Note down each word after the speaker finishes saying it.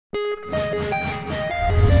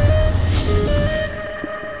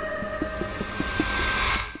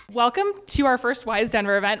Welcome to our first Wise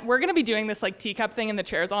Denver event. We're going to be doing this like teacup thing in the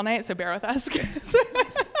chairs all night, so bear with us.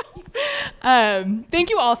 Thank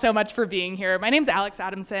you all so much for being here. My name's Alex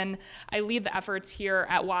Adamson. I lead the efforts here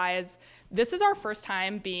at Wise. This is our first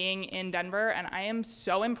time being in Denver, and I am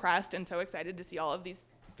so impressed and so excited to see all of these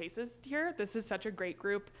faces here. This is such a great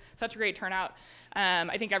group, such a great turnout.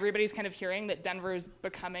 I think everybody's kind of hearing that Denver is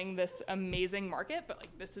becoming this amazing market, but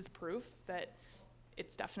like this is proof that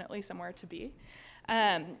it's definitely somewhere to be.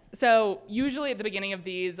 So usually at the beginning of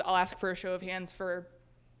these, I'll ask for a show of hands for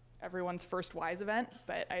everyone's first Wise event,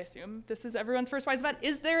 but I assume this is everyone's first Wise event.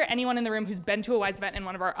 Is there anyone in the room who's been to a Wise event in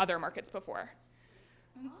one of our other markets before?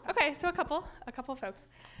 Okay, so a couple folks.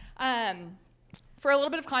 For a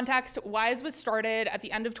little bit of context, Wise was started at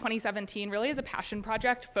the end of 2017 really as a passion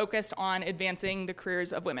project focused on advancing the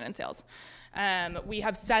careers of women in sales. We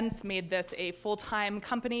have since made this a full-time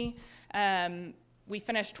company. We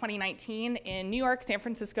finished 2019 in New York, San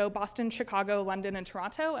Francisco, Boston, Chicago, London, and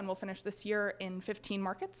Toronto, and we'll finish this year in 15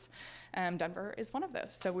 markets. Denver is one of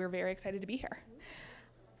those, so we're very excited to be here.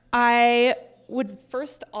 I would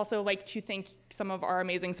first also like to thank some of our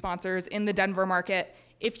amazing sponsors in the Denver market.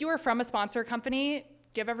 If you are from a sponsor company,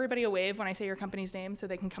 give everybody a wave when I say your company's name so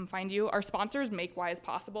they can come find you. Our sponsors make Wise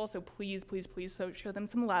possible, so please, please, please show them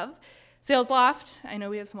some love. Salesloft, I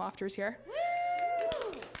know we have some lofters here.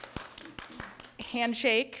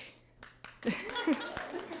 Handshake,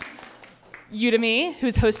 Udemy,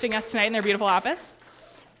 who's hosting us tonight in their beautiful office,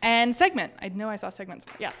 and Segment. I know I saw Segment's.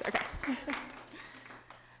 Yes, okay.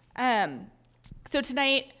 So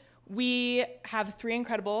tonight we have three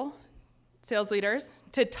incredible sales leaders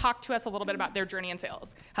to talk to us a little bit about their journey in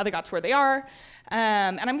sales, how they got to where they are,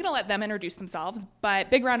 and I'm going to let them introduce themselves, but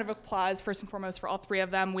big round of applause first and foremost for all three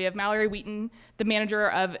of them. We have Mallory Wheaton, the manager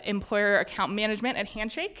of employer account management at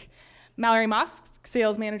Handshake, Mallory Mosk,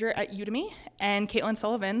 sales manager at Udemy, and Caitlin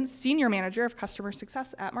Sullivan, senior manager of customer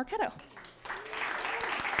success at Marketo.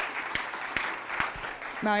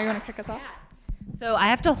 Mallory, you want to kick us off? Yeah. So I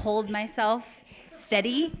have to hold myself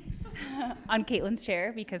steady on Caitlin's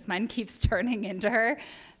chair because mine keeps turning into her.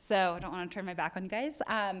 So I don't want to turn my back on you guys.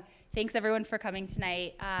 Thanks everyone for coming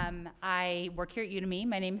tonight. I work here at Udemy.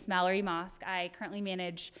 My name is Mallory Mosk. I currently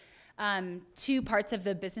manage two parts of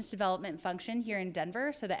the business development function here in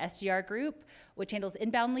Denver. So the SDR group, which handles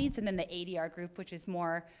inbound leads, and then the ADR group, which is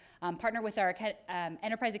more partner with our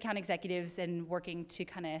enterprise account executives and working to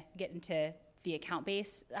kind of get into the account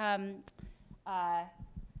base,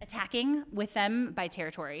 attacking with them by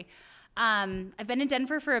territory. I've been in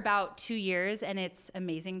Denver for about 2 years, and it's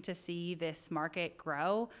amazing to see this market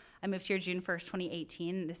grow. I moved here June 1st,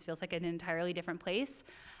 2018. This feels like an entirely different place.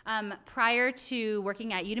 Prior to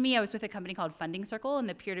working at Udemy, I was with a company called Funding Circle in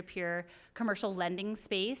the peer-to-peer commercial lending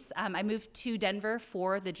space. I moved to Denver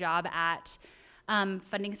for the job at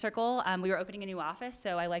Funding Circle. We were opening a new office,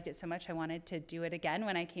 so I liked it so much I wanted to do it again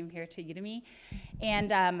when I came here to Udemy.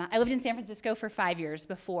 And I lived in San Francisco for 5 years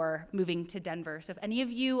before moving to Denver. So if any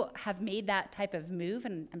of you have made that type of move,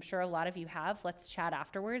 and I'm sure a lot of you have, let's chat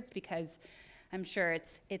afterwards because I'm sure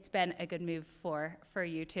it's been a good move for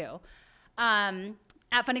you too.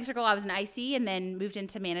 At Funding Circle, I was an IC and then moved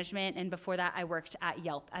into management, and before that, I worked at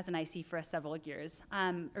Yelp as an IC for several years,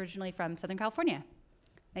 originally from Southern California.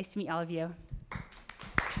 Nice to meet all of you.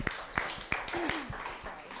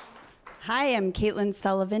 Hi, I'm Caitlin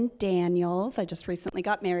Sullivan Daniels. I just recently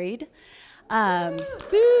got married.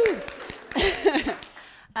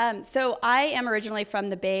 So I am originally from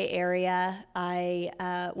the Bay Area.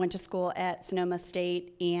 I went to school at Sonoma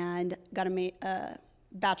State and got a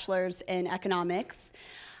bachelor's in economics.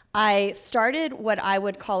 I started what I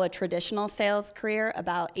would call a traditional sales career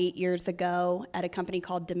about 8 years ago at a company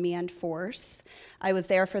called Demand Force. I was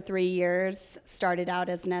there for 3 years, started out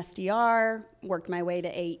as an SDR, worked my way to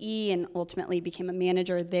AE, and ultimately became a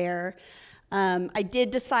manager there. I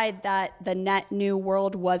did decide that the net new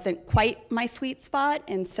world wasn't quite my sweet spot,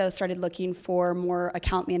 and so started looking for more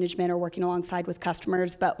account management or working alongside with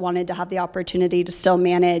customers, but wanted to have the opportunity to still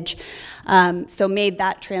manage. So made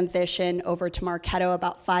that transition over to Marketo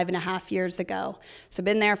about 5.5 years ago. So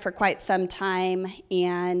been there for quite some time,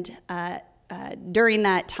 and during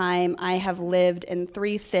that time, I have lived in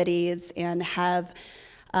 3 cities and have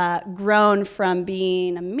grown from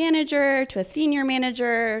being a manager to a senior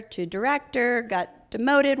manager to director, got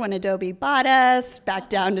demoted when Adobe bought us, back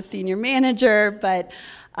down to senior manager, but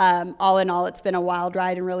all in all, it's been a wild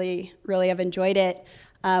ride and really have enjoyed it.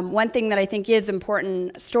 One thing that I think is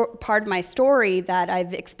important, part of my story that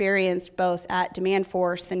I've experienced both at Demand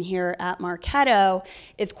Force and here at Marketo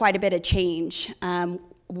is quite a bit of change.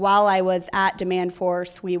 while I was at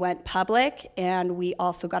Demandforce, we went public, and we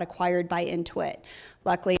also got acquired by Intuit.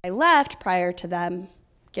 Luckily, I left prior to them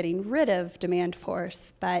getting rid of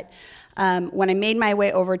Demandforce. But when I made my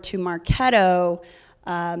way over to Marketo,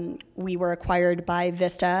 we were acquired by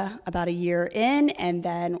Vista about a year in, and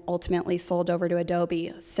then ultimately sold over to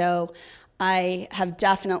Adobe. So I have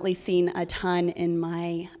definitely seen a ton in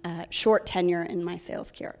my short tenure in my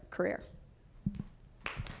sales career.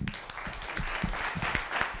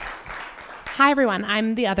 Hi, everyone.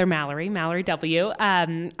 I'm the other Mallory, Mallory W.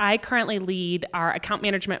 I currently lead our account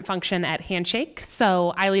management function at Handshake.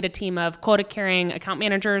 So I lead a team of quota-carrying account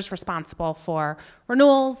managers responsible for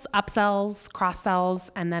renewals, upsells,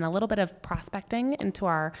 cross-sells, and then a little bit of prospecting into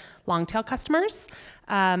our long-tail customers.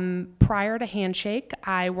 Prior to Handshake,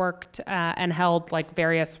 I worked and held like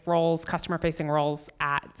various roles, customer-facing roles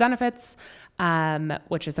at Zenefits,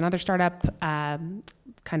 which is another startup,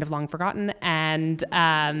 kind of long forgotten. And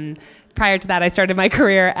prior to that, I started my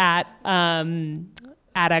career at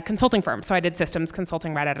a consulting firm. So I did systems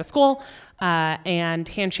consulting right out of school. And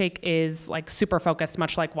Handshake is like super focused,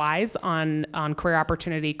 much like Wise, on career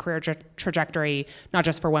opportunity, career trajectory, not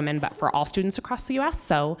just for women, but for all students across the US.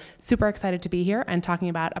 So super excited to be here and talking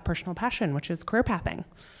about a personal passion, which is career pathing.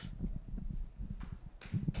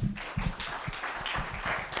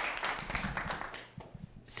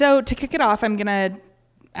 So to kick it off, I'm gonna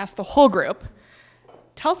ask the whole group,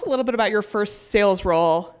 tell us a little bit about your first sales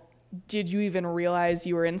role. Did you even realize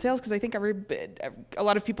you were in sales? Because I think a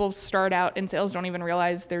lot of people start out in sales, don't even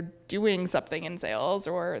realize they're doing something in sales,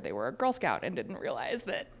 or they were a Girl Scout and didn't realize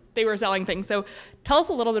that they were selling things. So tell us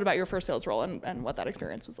a little bit about your first sales role and what that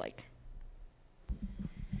experience was like.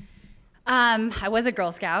 I was a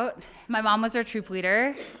Girl Scout. My mom was our troop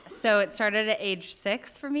leader. So it started at age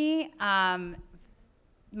 6 for me.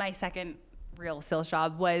 My second real sales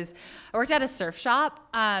job was I worked at a surf shop.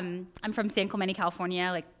 I'm from San Clemente, California,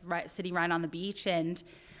 like sitting right on the beach, and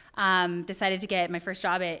decided to get my first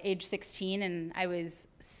job at age 16. And I was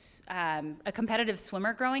a competitive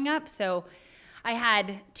swimmer growing up, so I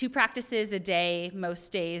had 2 practices a day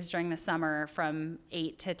most days during the summer from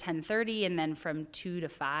 8 to 10:30, and then from 2 to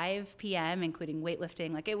 5 p.m., including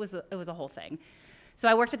weightlifting. Like it was a whole thing. So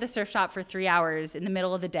I worked at the surf shop for 3 hours in the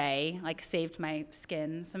middle of the day, like saved my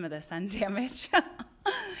skin some of the sun damage.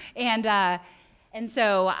 And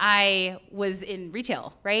so I was in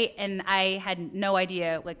retail, right? And I had no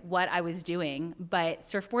idea like what I was doing, but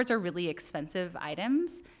surfboards are really expensive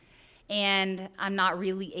items. And I'm not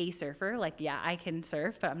really a surfer. Like, yeah, I can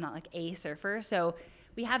surf, but I'm not like a surfer. So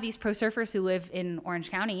we have these pro surfers who live in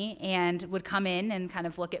Orange County and would come in and kind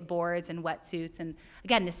of look at boards and wetsuits. And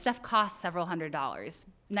again, this stuff costs several $100s.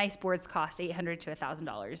 Nice boards cost $800 to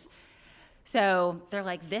 $1,000. So they're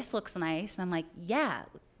like, this looks nice. And I'm like, yeah,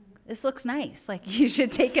 this looks nice. Like, you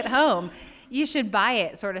should take it home. You should buy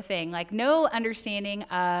it, sort of thing. Like, no understanding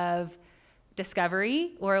of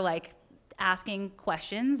discovery or like asking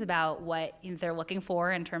questions about what they're looking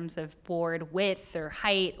for in terms of board width or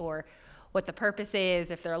height or what the purpose is,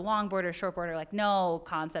 if they're a longboard or shortboarder, like no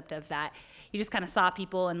concept of that. You just kind of saw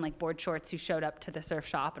people in like board shorts who showed up to the surf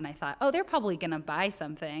shop, and I thought, oh, they're probably gonna buy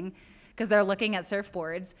something because they're looking at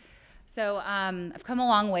surfboards. So I've come a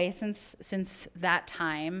long way since that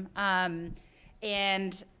time,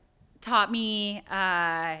 and taught me.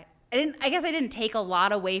 I guess I didn't take a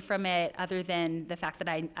lot away from it other than the fact that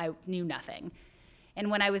I knew nothing. And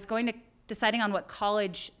when I was deciding on what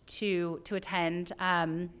college to attend,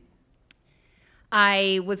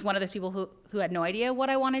 I was one of those people who had no idea what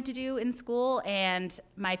I wanted to do in school, and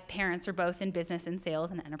my parents are both in business and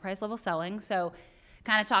sales and enterprise level selling, so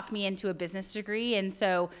kind of talked me into a business degree. And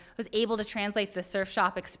so I was able to translate the surf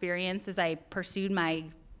shop experience as I pursued my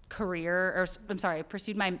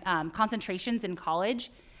pursued my concentrations in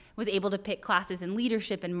college. Was able to pick classes in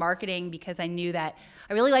leadership and marketing because I knew that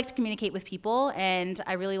I really like to communicate with people, and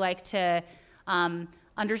I really like to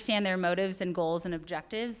understand their motives and goals and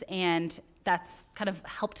objectives, and that's kind of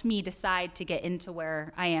helped me decide to get into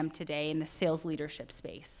where I am today in the sales leadership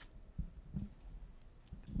space.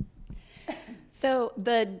 So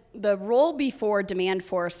the role before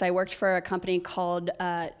Demandforce, I worked for a company called,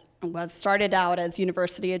 started out as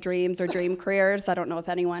University of Dreams or Dream Careers. I don't know if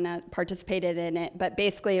anyone participated in it, but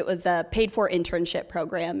basically it was a paid-for internship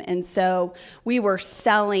program. And so we were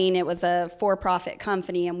selling, it was a for-profit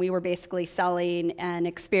company, and we were basically selling an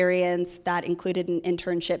experience that included an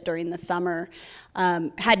internship during the summer.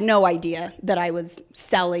 Had no idea that I was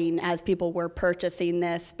selling as people were purchasing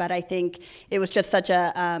this, but I think it was just such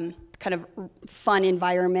a kind of fun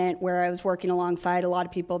environment where I was working alongside a lot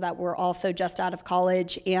of people that were also just out of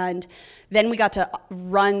college. And then we got to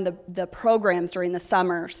run the programs during the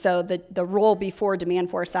summer. So the role before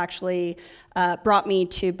Demandforce actually brought me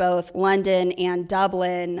to both London and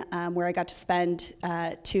Dublin, where I got to spend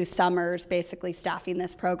 2 summers basically staffing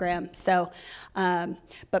this program. So,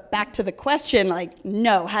 but back to the question, like,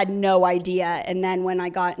 no, had no idea. And then when I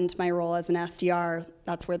got into my role as an SDR,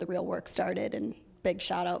 that's where the real work started. And big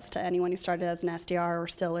shout outs to anyone who started as an SDR or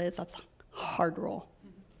still is. That's a hard role.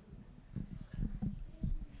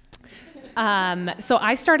 So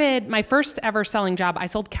I started my first ever selling job. I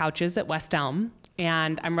sold couches at West Elm,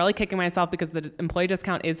 and I'm really kicking myself because the employee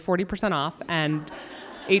discount is 40% off, and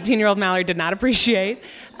 18-year-old Mallory did not appreciate.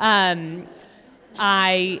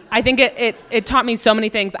 I think it taught me so many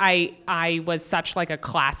things. I was such like a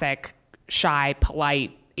classic, shy,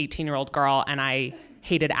 polite 18-year-old girl, and I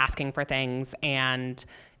hated asking for things. And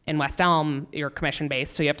in West Elm, you're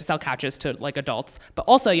commission-based, so you have to sell couches to like adults, but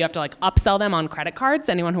also you have to like upsell them on credit cards.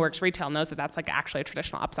 Anyone who works retail knows that that's like actually a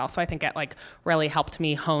traditional upsell. So I think it like really helped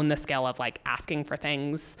me hone the skill of like asking for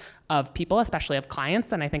things of people, especially of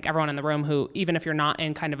clients. And I think everyone in the room who, even if you're not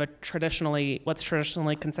in kind of what's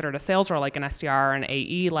traditionally considered a sales role, like an SDR or an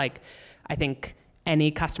AE, like I think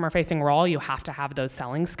any customer-facing role, you have to have those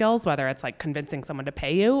selling skills, whether it's like convincing someone to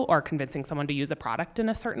pay you or convincing someone to use a product in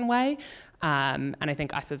a certain way. And I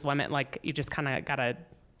think us as women, like you just kind of got to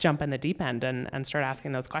jump in the deep end and start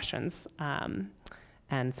asking those questions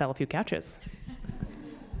and sell a few couches.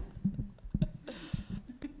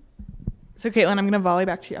 So Caitlin, I'm going to volley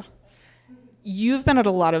back to you. You've been at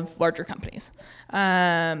a lot of larger companies.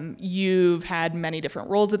 You've had many different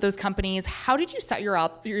roles at those companies. How did you set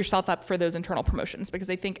yourself up for those internal promotions? Because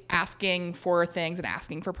I think asking for things and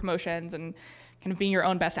asking for promotions and kind of being your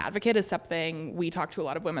own best advocate is something we talk to a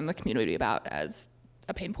lot of women in the community about as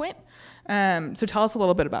a pain point. So tell us a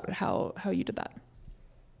little bit about how you did that.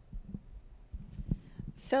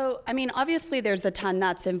 So, I mean, obviously there's a ton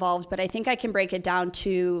that's involved, but I think I can break it down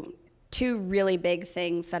to 2 really big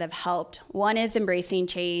things that have helped. One is embracing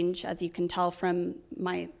change. As you can tell from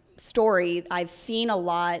my story, I've seen a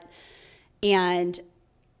lot and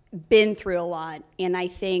been through a lot. And I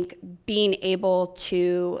think being able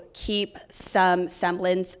to keep some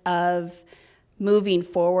semblance of moving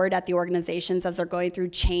forward at the organizations as they're going through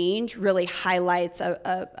change really highlights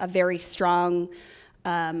a very strong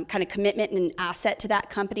kind of commitment and asset to that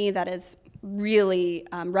company that has really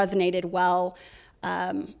resonated well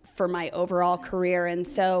for my overall career. And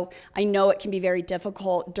so I know it can be very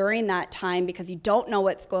difficult during that time because you don't know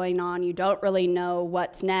what's going on, you don't really know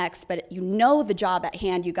what's next, but you know the job at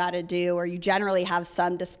hand you got to do, or you generally have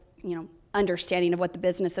some understanding of what the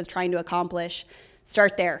business is trying to accomplish.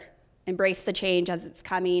 Start there. Embrace the change as it's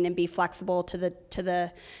coming and be flexible to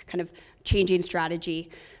the kind of changing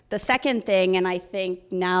strategy. The second thing, and I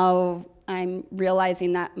think now I'm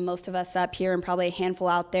realizing that most of us up here and probably a handful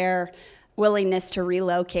out there, willingness to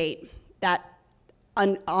relocate. That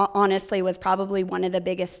honestly was probably one of the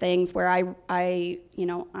biggest things where I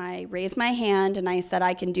raised my hand and I said,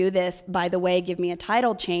 I can do this. By the way, give me a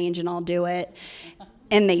title change and I'll do it.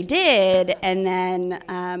 And they did. And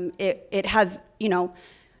then it has,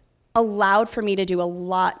 allowed for me to do a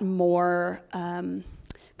lot more kind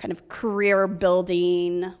of career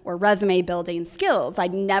building or resume building skills. I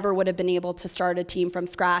never would have been able to start a team from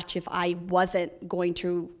scratch if I wasn't going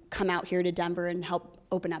to come out here to Denver and help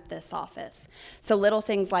open up this office. So little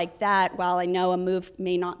things like that, while I know a move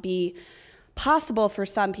may not be possible for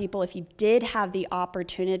some people, if you did have the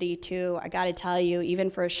opportunity to, I got to tell you, even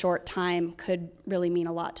for a short time, could really mean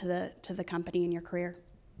a lot to the company and your career.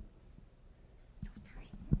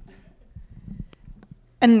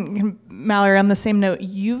 And Mallory, on the same note,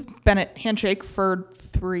 you've been at Handshake for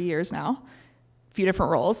 3 years now, a few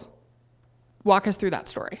different roles. Walk us through that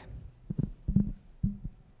story.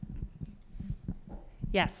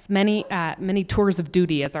 Yes, many tours of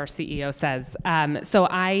duty, as our CEO says. So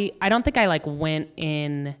I don't think I went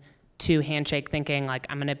in to Handshake thinking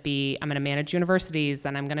I'm gonna manage universities,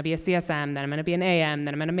 then I'm gonna be a CSM, then I'm gonna be an AM,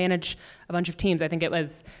 then I'm gonna manage a bunch of teams. I think it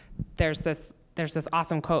was there's this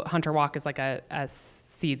awesome quote. Hunter Walk is like a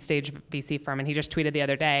seed stage VC firm, and he just tweeted the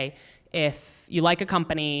other day, if you like a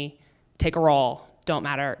company, take a role. Don't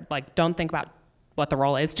think about what the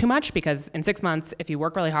role is too much, because in 6 months, if you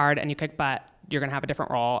work really hard and you kick butt, you're gonna have a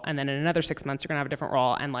different role, and then in another 6 months, you're gonna have a different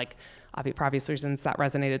role. And for obvious reasons, that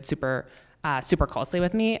resonated super closely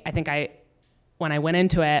with me. I think when I went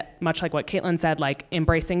into it, much like what Caitlin said,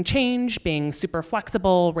 embracing change, being super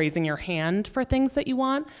flexible, raising your hand for things that you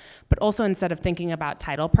want, but also instead of thinking about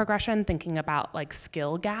title progression, thinking about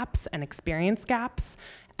skill gaps and experience gaps,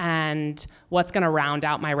 and what's going to round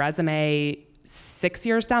out my resume 6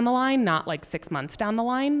 years down the line, not like 6 months down the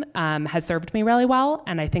line, has served me really well.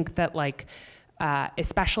 And I think that like,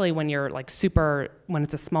 especially when you're like when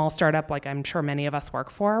it's a small startup, like I'm sure many of us work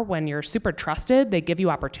for, when you're super trusted, they give you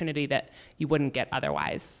opportunity that you wouldn't get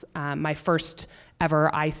otherwise. My first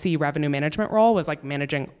ever IC revenue management role was like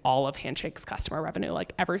managing all of Handshake's customer revenue,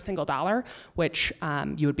 like every single dollar, which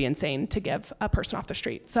you would be insane to give a person off the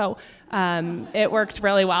street. So it worked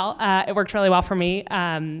really well. It worked really well for me.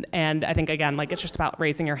 And I think, again, like it's just about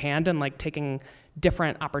raising your hand and like taking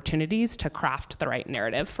different opportunities to craft the right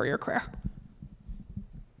narrative for your career.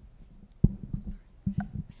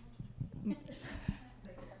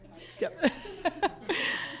 Yep.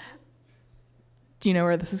 Do you know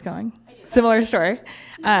where this is going? Similar story.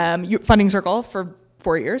 Funding Circle for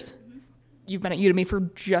 4 years. Mm-hmm. You've been at Udemy for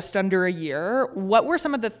just under a year. What were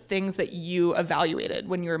some of the things that you evaluated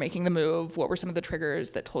when you were making the move? What were some of the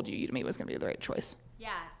triggers that told you Udemy was going to be the right choice?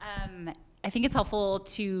 Yeah, I think it's helpful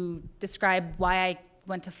to describe why I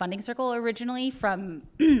went to Funding Circle originally from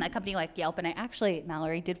a company like Yelp. And I actually,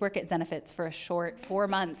 Mallory, did work at Zenefits for a short 4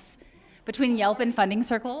 months between Yelp and Funding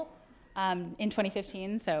Circle. In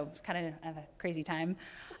 2015, so it's kind of a crazy time.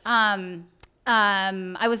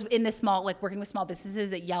 I was in this working with small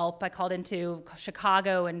businesses at Yelp. I called into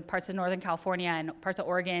Chicago and parts of Northern California and parts of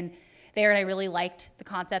Oregon there, and I really liked the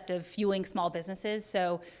concept of fueling small businesses.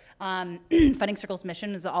 So Funding Circle's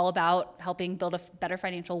mission is all about helping build a better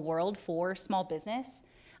financial world for small business.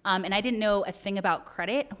 And I didn't know a thing about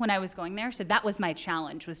credit when I was going there, so that was my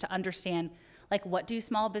challenge, was to understand like what do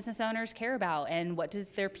small business owners care about, and what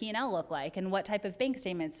does their P&L look like, and what type of bank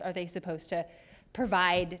statements are they supposed to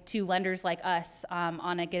provide to lenders like us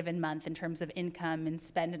on a given month in terms of income and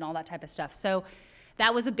spend and all that type of stuff. So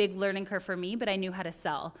that was a big learning curve for me, but I knew how to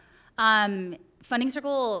sell. Funding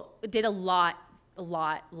Circle did a lot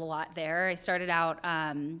there. I started out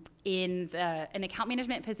in an account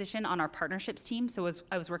management position on our partnerships team. So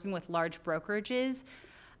I was working with large brokerages.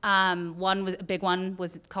 A big one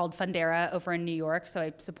was called Fundera over in New York. So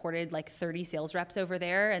I supported like 30 sales reps over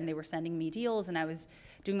there, and they were sending me deals, and I was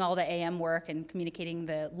doing all the AM work and communicating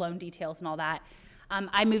the loan details and all that.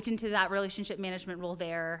 I moved into that relationship management role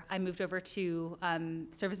there. I moved over to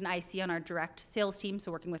serve as an IC on our direct sales team,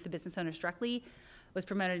 so working with the business owners directly. Was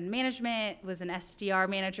promoted in management, was an SDR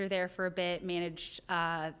manager there for a bit, managed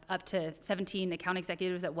up to 17 account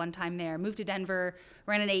executives at one time there, moved to Denver,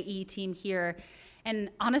 ran an AE team here.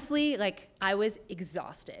 And honestly, like, I was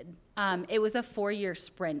exhausted. It was a 4-year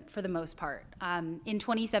sprint for the most part. In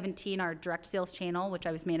 2017, our direct sales channel, which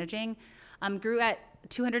I was managing, grew at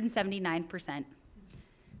 279%.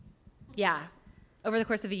 Yeah, over the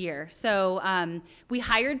course of a year. So we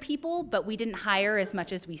hired people, but we didn't hire as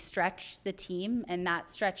much as we stretched the team, and that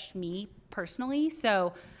stretched me personally.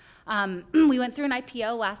 So we went through an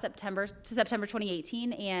IPO last September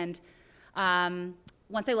 2018, and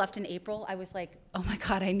once I left in April, I was like, oh my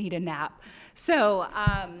God, I need a nap. So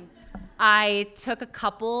I took a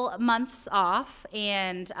couple months off,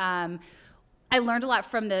 and I learned a lot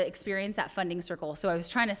from the experience at Funding Circle. So I was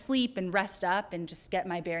trying to sleep and rest up and just get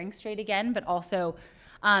my bearings straight again, but also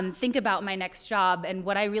think about my next job. And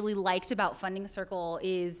what I really liked about Funding Circle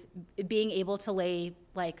is being able to lay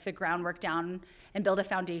like the groundwork down and build a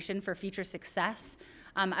foundation for future success.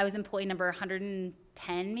 I was employee number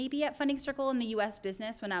 110 maybe at Funding Circle in the US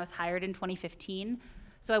business when I was hired in 2015.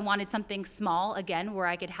 So I wanted something small, again, where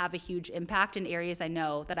I could have a huge impact in areas I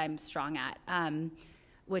know that I'm strong at,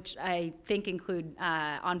 which I think include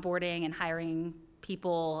onboarding and hiring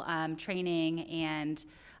people, training, and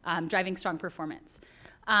driving strong performance.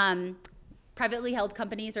 Privately held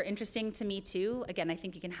companies are interesting to me too. Again, I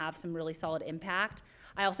think you can have some really solid impact.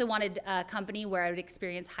 I also wanted a company where I would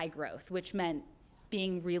experience high growth, which meant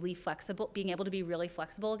being really flexible, being able to be really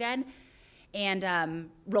flexible again, and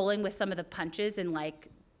rolling with some of the punches and like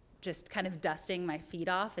just kind of dusting my feet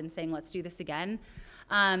off and saying, let's do this again.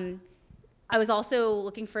 I was also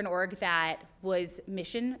looking for an org that was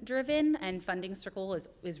mission driven, and Funding Circle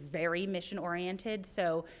is very mission oriented.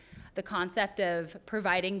 So the concept of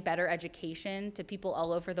providing better education to people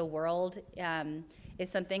all over the world is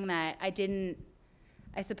something that I didn't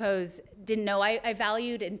know I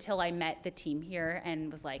valued until I met the team here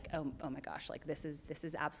and was like, oh my gosh, like this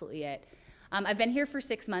is absolutely it. I've been here for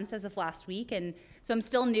 6 months as of last week, and so I'm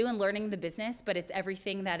still new and learning the business, but it's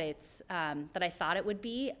everything that that I thought it would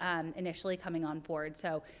be initially coming on board.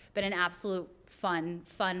 So been an absolute fun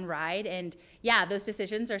ride, and yeah, those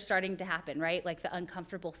decisions are starting to happen, right? Like the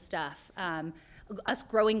uncomfortable stuff. Us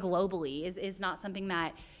growing globally is not something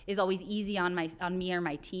that is always easy on me or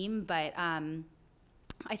my team, but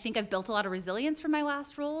I think I've built a lot of resilience from my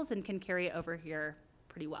last roles and can carry it over here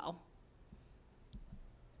pretty well.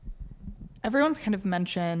 Everyone's kind of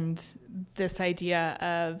mentioned this idea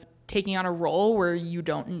of taking on a role where you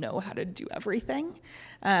don't know how to do everything.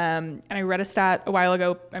 And I read a stat a while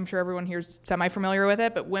ago, I'm sure everyone here is semi-familiar with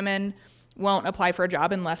it, but women won't apply for a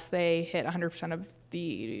job unless they hit 100% of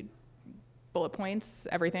the bullet points,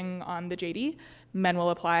 everything on the JD. Men will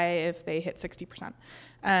apply if they hit 60%.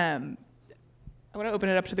 I want to open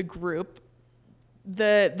it up to the group.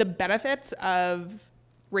 The benefits of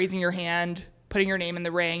raising your hand, putting your name in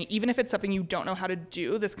the ring, even if it's something you don't know how to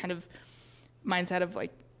do, this kind of mindset of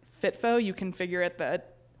like FITFO, you can figure it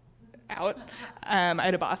out. I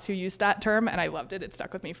had a boss who used that term and I loved it. It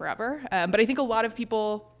stuck with me forever. But I think a lot of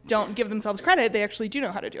people don't give themselves credit. They actually do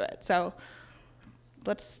know how to do it. So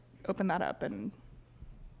let's open that up and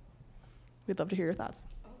we'd love to hear your thoughts.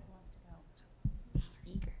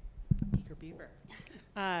 Eager beaver.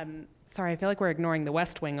 Sorry, I feel like we're ignoring the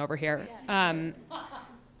West Wing over here.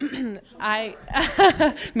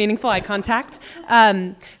 Meaningful eye contact.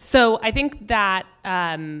 So I think that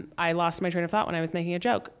I lost my train of thought when I was making a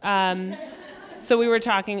joke. So we were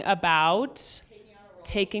talking about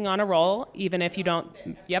taking on a role, even if you don't,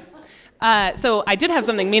 yep. So I did have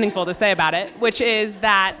something meaningful to say about it, which is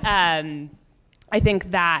that I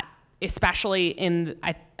think that especially in,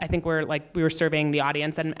 I think we were surveying the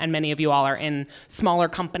audience and many of you all are in smaller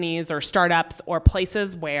companies or startups or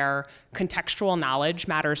places where contextual knowledge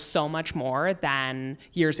matters so much more than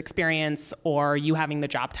years experience or you having the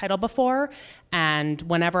job title before. And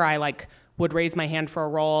whenever I would raise my hand for a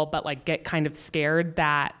role, but get kind of scared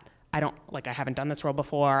that I haven't done this role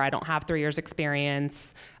before, I don't have 3 years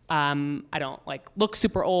experience, I don't look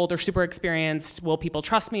super old or super experienced. Will people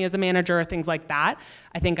trust me as a manager? Things like that.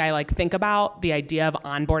 I think I think about the idea of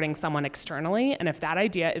onboarding someone externally. And if that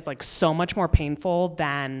idea is so much more painful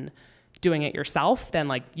than doing it yourself,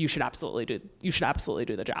 then you should absolutely do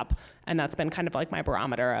the job. And that's been kind of my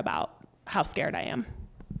barometer about how scared I am.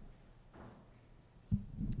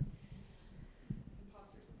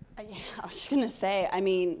 Yeah, I was just going to say,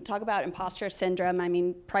 talk about imposter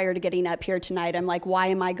syndrome. Prior to getting up here tonight, I'm like, why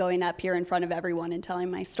am I going up here in front of everyone and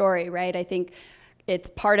telling my story, right? I think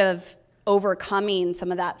it's part of overcoming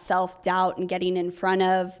some of that self-doubt and getting in front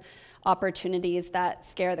of opportunities that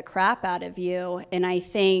scare the crap out of you. And I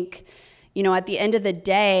think, at the end of the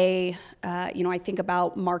day, I think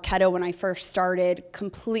about Marketo when I first started,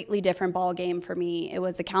 completely different ball game for me. It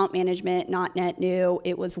was account management, not net new.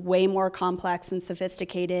 It was way more complex and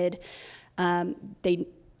sophisticated.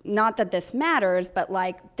 Not that this matters, but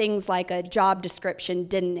things like a job description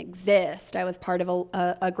didn't exist. I was part of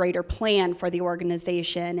a greater plan for the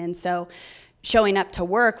organization. And so showing up to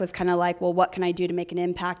work was kind of well, what can I do to make an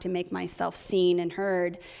impact and make myself seen and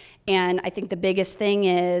heard? And I think the biggest thing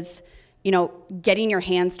is, getting your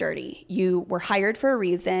hands dirty. You were hired for a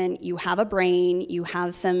reason. You have a brain. You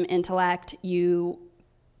have some intellect. You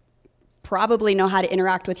probably know how to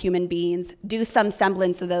interact with human beings. Do some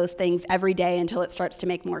semblance of those things every day until it starts to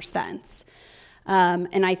make more sense.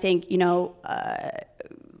 And I think, a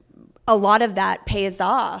lot of that pays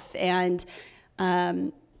off. And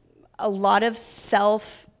a lot of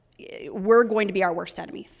we're going to be our worst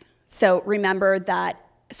enemies. So remember that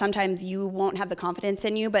sometimes you won't have the confidence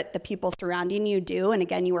in you, but the people surrounding you do. And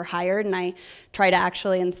again, you were hired, and I try to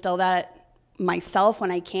actually instill that myself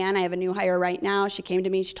when I can. I have a new hire right now. She came to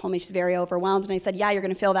me, she told me she's very overwhelmed, and I said, yeah, you're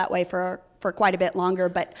gonna feel that way for quite a bit longer,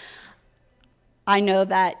 but I know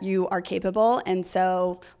that you are capable, and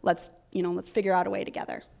so let's figure out a way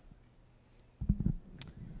together.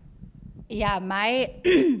 Yeah, my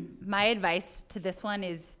my advice to this one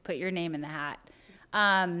is put your name in the hat.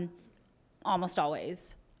 Almost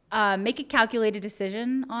always. Make a calculated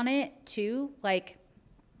decision on it too.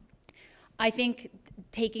 I think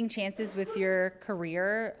taking chances with your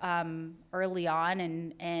career early on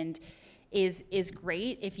and is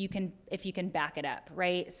great if you can back it up,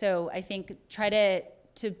 right? So I think try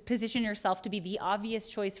to position yourself to be the obvious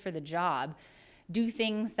choice for the job. Do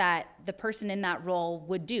things that the person in that role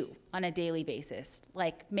would do on a daily basis,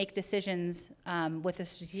 make decisions with a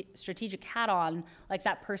strategic hat on like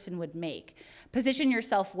that person would make. Position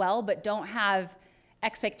yourself well, but don't have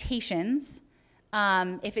expectations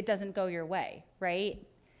if it doesn't go your way, right?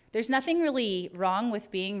 There's nothing really wrong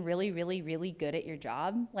with being really, really, really good at your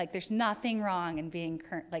job. There's nothing wrong in being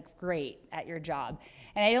great at your job.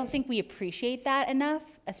 And I don't think we appreciate that enough,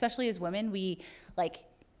 especially as women. We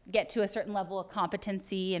get to a certain level of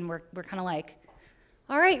competency and we're kind of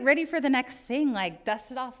all right, ready for the next thing,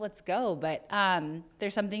 dust it off, let's go. But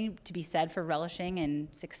there's something to be said for relishing in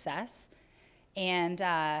success. And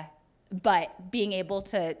but being able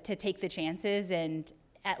to take the chances and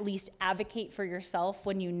at least advocate for yourself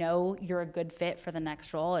when you know you're a good fit for the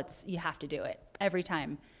next role, you have to do it every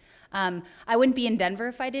time. I wouldn't be in Denver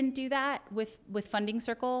if I didn't do that with Funding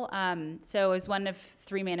Circle. So as one of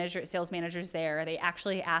 3 sales managers there, they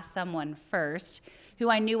actually asked someone first who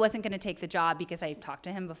I knew wasn't going to take the job because I talked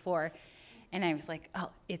to him before. And I was like, oh,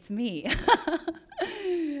 it's me.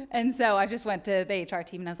 And so I just went to the HR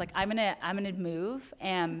team and I was like, I'm gonna move.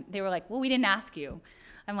 And they were like, well, we didn't ask you.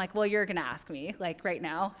 I'm like, well, you're gonna ask me like right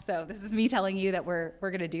now. So this is me telling you that we're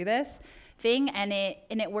gonna do this thing. And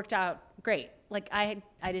it worked out great. Like I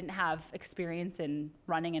didn't have experience in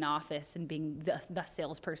running an office and being the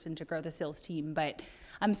salesperson to grow the sales team, but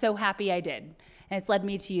I'm so happy I did. And it's led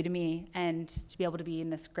me to Udemy and to be able to be in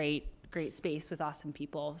this great space with awesome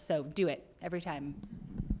people. So do it every time.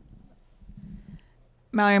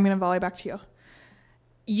 Mallory, I'm going to volley back to you.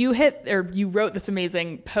 You wrote this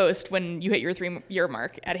amazing post when you hit your 3-year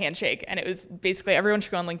mark at Handshake, and it was basically, everyone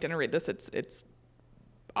should go on LinkedIn and read this. It's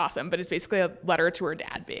awesome, but it's basically a letter to her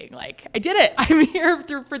dad being like, I did it. I'm here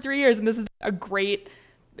for 3 years, and this is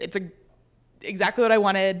exactly what I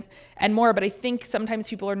wanted and more. But I think sometimes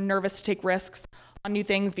people are nervous to take risks on new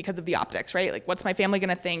things because of the optics, right? Like, what's my family going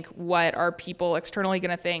to think? What are people externally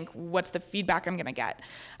going to think? What's the feedback I'm going to get?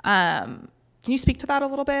 Can you speak to that a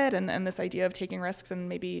little bit and this idea of taking risks and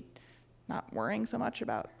maybe not worrying so much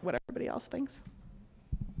about what everybody else thinks?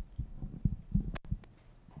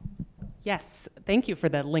 Yes, thank you for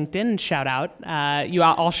the LinkedIn shout out. You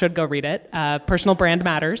all should go read it. Personal brand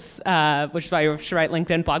matters, which is why you should write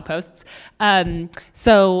LinkedIn blog posts.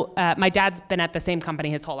 So my dad's been at the same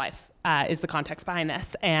company his whole life. Is the context behind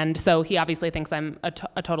this. And so he obviously thinks I'm a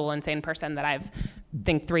total insane person, that I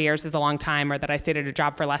think 3 years is a long time, or that I stayed at a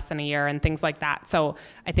job for less than a year and things like that. So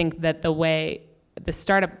I think that the way the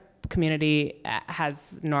startup community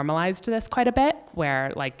has normalized this quite a bit,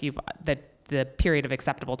 where like the period of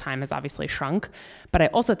acceptable time has obviously shrunk. But I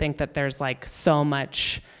also think that there's like so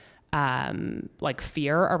much like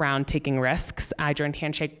fear around taking risks. I joined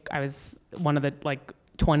Handshake, I was one of the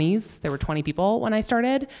 20s. There were 20 people when I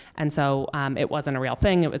started. And so it wasn't a real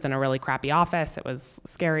thing. It was in a really crappy office. It was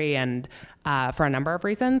scary, and for a number of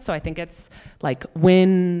reasons. So I think it's like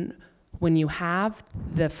when you have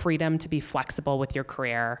the freedom to be flexible with your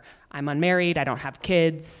career. I'm unmarried, I don't have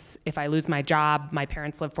kids. If I lose my job, my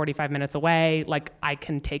parents live 45 minutes away. Like, I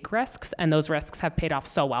can take risks, and those risks have paid off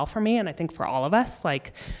so well for me. And I think for all of us,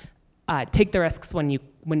 like, take the risks when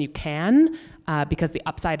you can, because the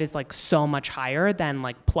upside is like so much higher than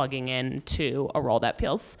like plugging into a role that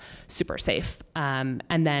feels super safe. And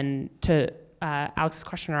then to Alex's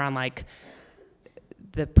question around like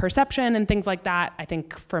the perception and things like that, I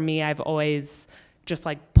think for me, I've always just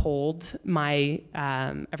like pulled my,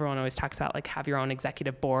 everyone always talks about like have your own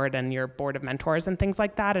executive board and your board of mentors and things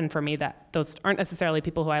like that. And for me, that those aren't necessarily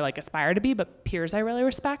people who I like aspire to be, but peers I really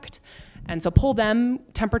respect. And so pull them,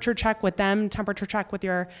 temperature check with them, temperature check with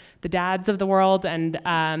the dads of the world and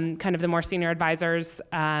kind of the more senior advisors.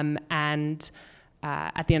 And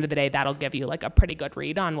at the end of the day, that'll give you like a pretty good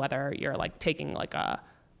read on whether you're like taking like a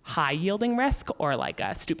high yielding risk or like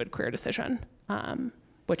a stupid career decision,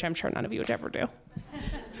 which I'm sure none of you would ever do. You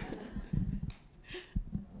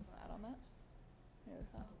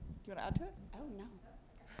want to add to it?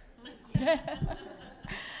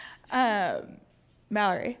 Oh, no.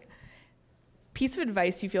 Mallory, piece of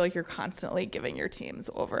advice you feel like you're constantly giving your teams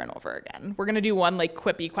over and over again. We're going to do one like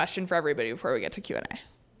quippy question for everybody before we get to Q&A.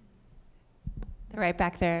 They're right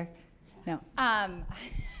back there. No.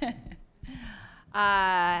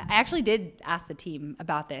 I actually did ask the team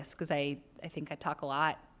about this because I think I talk a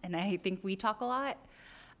lot, and I think we talk a lot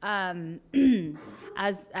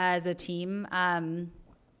as a team. I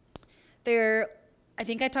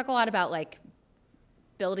think I talk a lot about like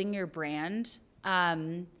building your brand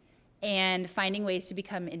and finding ways to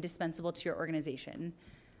become indispensable to your organization.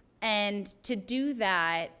 And to do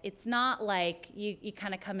that, it's not like you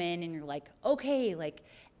kind of come in and you're like, okay, like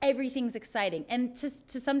everything's exciting. And to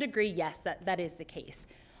some degree, yes, that is the case.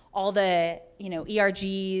 All the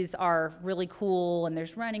ERGs are really cool, and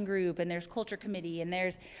there's running group, and there's culture committee, and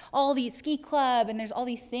there's all these ski club, and there's all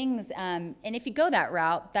these things. And if you go that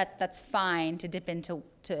route, that's fine to dip into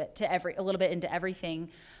a little bit into everything.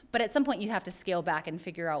 But at some point, you have to scale back and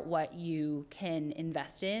figure out what you can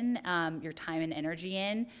invest in, your time and energy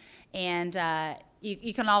in, and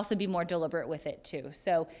you can also be more deliberate with it too.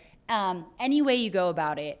 So. Any way you go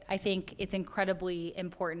about it, I think it's incredibly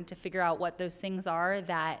important to figure out what those things are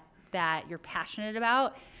that you're passionate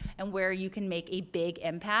about and where you can make a big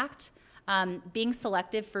impact. Being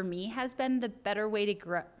selective for me has been the better way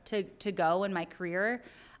to go in my career.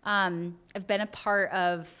 I've been a part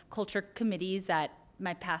of culture committees at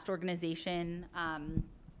my past organization,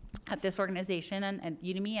 at this organization, and at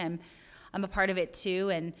Udemy. I'm a part of it too,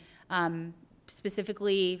 and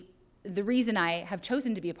specifically, the reason I have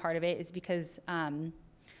chosen to be a part of it is because I'm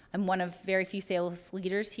one of very few sales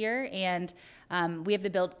leaders here, and we have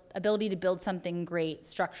the ability to build something great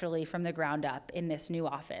structurally from the ground up in this new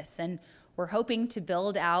office. And we're hoping to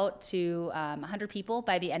build out to 100 people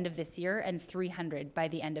by the end of this year and 300 by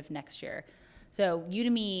the end of next year. So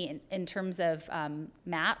Udemy, in terms of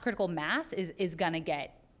critical mass, is going to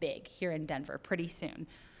get big here in Denver pretty soon.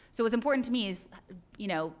 So what's important to me is,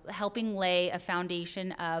 helping lay a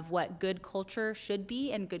foundation of what good culture should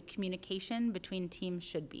be and good communication between teams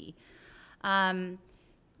should be.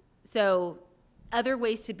 So other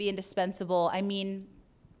ways to be indispensable, I mean,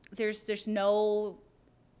 there's no,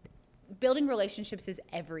 building relationships is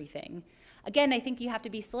everything. Again, I think you have to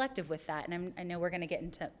be selective with that, and I know we're going to get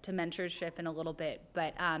into mentorship in a little bit,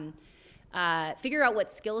 but figure out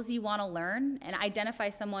what skills you want to learn and identify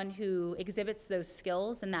someone who exhibits those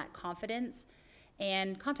skills and that confidence,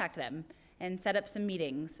 and contact them and set up some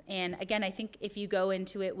meetings. And again, I think if you go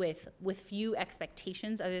into it with few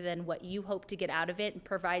expectations other than what you hope to get out of it and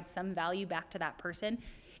provide some value back to that person,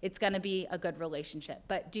 it's going to be a good relationship.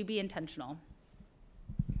 But do be intentional.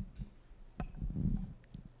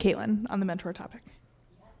 Caitlin, on the mentor topic.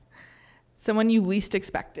 Yes. Someone you least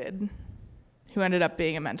expected who ended up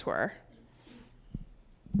being a mentor.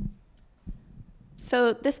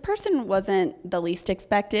 So this person wasn't the least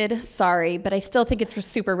expected, sorry, but I still think it's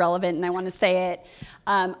super relevant and I want to say it.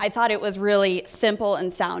 I thought it was really simple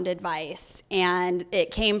and sound advice, and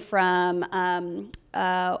it came from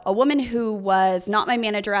a woman who was not my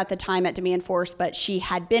manager at the time at Demand Force, but she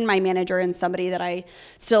had been my manager and somebody that I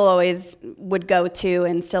still always would go to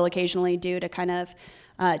and still occasionally do to kind of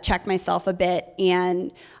check myself a bit.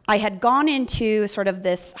 And I had gone into sort of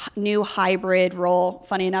this new hybrid role.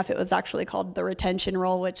 Funny enough, it was actually called the retention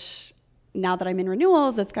role, which now that I'm in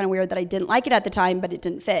renewals, it's kind of weird that I didn't like it at the time, but it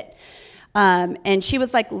didn't fit. And she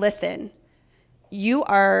was like, listen, you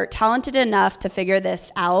are talented enough to figure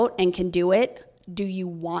this out and can do it. Do you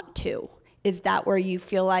want to? Is that where you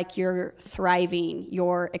feel like you're thriving?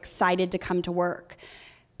 You're excited to come to work?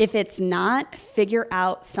 If it's not, figure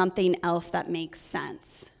out something else that makes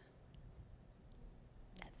sense.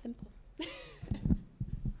 That's simple.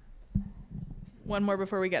 One more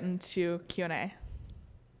before we get into Q&A.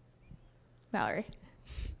 Mallory,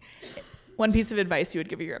 one piece of advice you would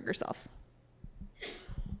give your younger self.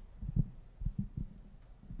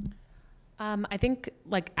 I think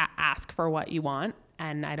ask for what you want,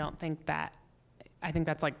 and I think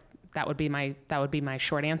that's that would be my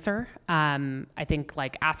short answer. I think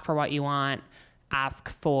ask for what you want, ask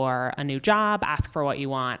for a new job, ask for what you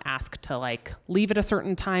want, ask to leave at a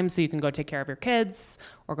certain time so you can go take care of your kids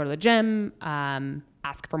or go to the gym,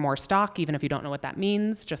 ask for more stock, even if you don't know what that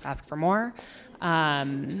means, just ask for more.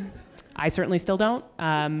 I certainly still don't,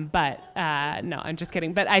 but no, I'm just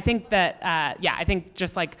kidding. But I think that, I think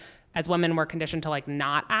just as women, we're conditioned to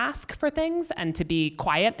not ask for things and to be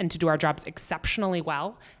quiet and to do our jobs exceptionally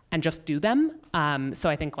well and just do them. So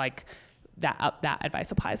I think that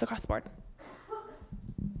advice applies across the board.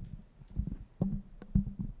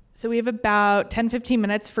 So we have about 10, 15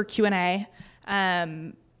 minutes for Q&A.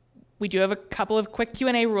 We do have a couple of quick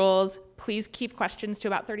Q&A rules. Please keep questions to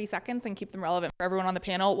about 30 seconds and keep them relevant for everyone on the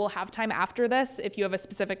panel. We'll have time after this. If you have a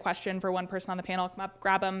specific question for one person on the panel, come up,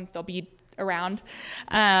 grab them. They'll be around.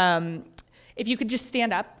 If you could just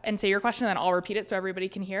stand up and say your question, then I'll repeat it so everybody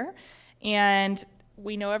can hear. And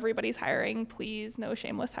we know everybody's hiring. Please, no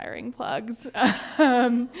shameless hiring plugs.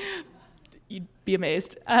 You'd be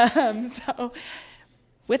amazed. So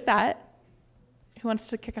with that, who wants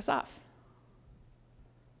to kick us off?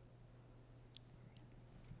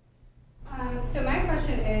 So my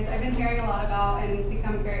question is, I've been hearing a lot about and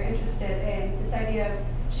become very interested in this idea of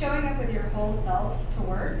showing up with your whole self to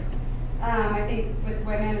work. I think with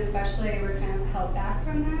women especially, we're kind of held back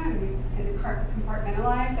from that and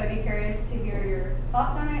compartmentalized. So I'd be curious to hear your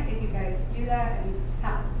thoughts on it, if you guys do that, and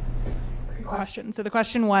how. Great question. So the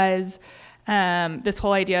question was this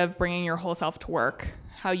whole idea of bringing your whole self to work,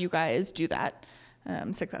 how you guys do that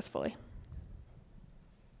successfully.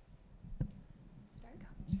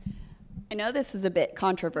 I know this is a bit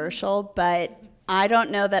controversial, but I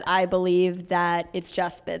don't know that I believe that it's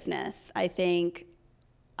just business. I think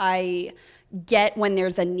I get when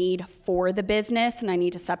there's a need for the business and I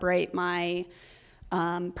need to separate my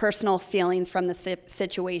personal feelings from the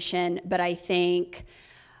situation, but I think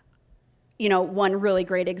one really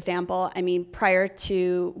great example, I mean, prior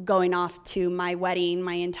to going off to my wedding,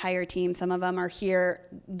 my entire team, some of them are here,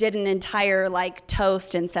 did an entire like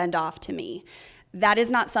toast and send off to me. That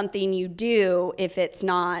is not something you do if it's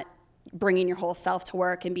not bringing your whole self to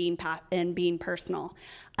work and being personal.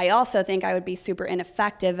 I also think I would be super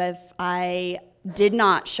ineffective if I did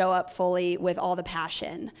not show up fully with all the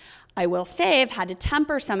passion. I will say I've had to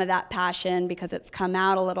temper some of that passion because it's come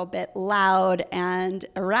out a little bit loud and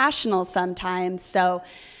irrational sometimes. So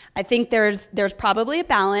I think there's probably a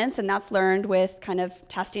balance, and that's learned with kind of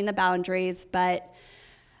testing the boundaries. But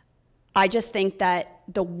I just think that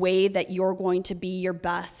the way that you're going to be your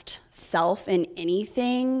best self in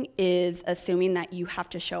anything is assuming that you have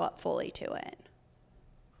to show up fully to it.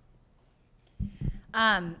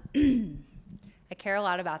 I care a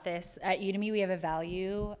lot about this. At Udemy, we have a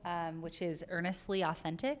value, which is earnestly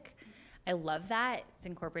authentic. I love that. It's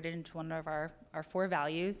incorporated into one of our 4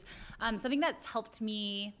 values. Something that's helped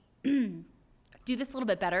me do this a little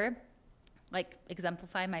bit better, like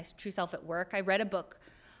exemplify my true self at work. I read a book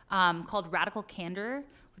called Radical Candor,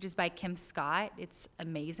 which is by Kim Scott. It's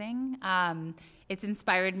amazing. It's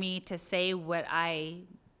inspired me to say what I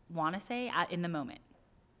want to say in the moment,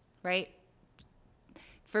 right?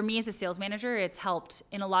 For me as a sales manager, it's helped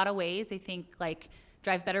in a lot of ways. I think like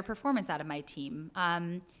drive better performance out of my team.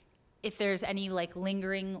 If there's any like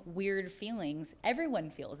lingering weird feelings, everyone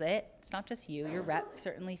feels it. It's not just you. Your rep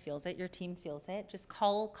certainly feels it. Your team feels it. Just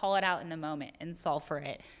call it out in the moment and solve for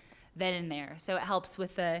it then and there. So it helps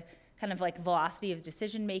with the kind of like velocity of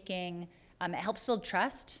decision making. It helps build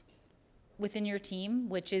trust within your team,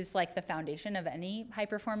 which is like the foundation of any high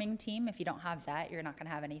performing team. If you don't have that, you're not going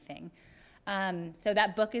to have anything. So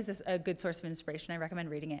that book is a good source of inspiration. I recommend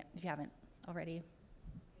reading it if you haven't already.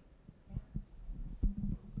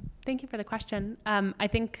 Thank you for the question. I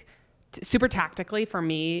think super tactically for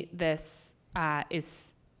me, this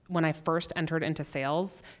is when I first entered into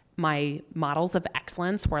sales, my models of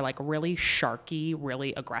excellence were like really sharky,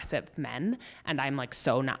 really aggressive men. And I'm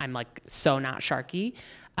so not sharky.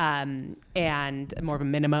 And more of a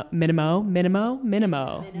minnow.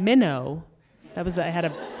 That was, I had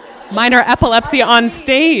a minor epilepsy on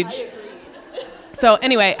stage. So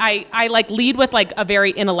anyway, I like lead with like a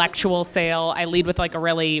very intellectual sale. I lead with like a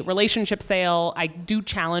really relationship sale. I do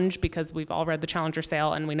challenge because we've all read the Challenger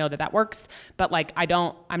sale and we know that that works. But like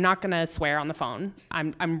I'm not gonna swear on the phone.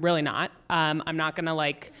 I'm really not. I'm not gonna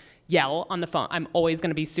like yell on the phone. I'm always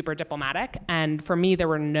gonna be super diplomatic. And for me, there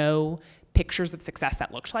were no pictures of success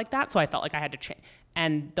that looked like that. So I felt like I had to change.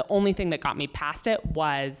 And the only thing that got me past it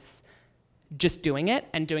was just doing it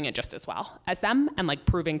and doing it just as well as them, and like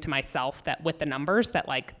proving to myself that with the numbers that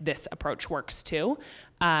like this approach works too.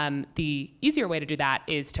 The easier way to do that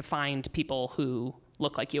is to find people who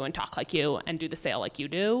look like you and talk like you and do the sale like you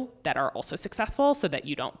do that are also successful, so that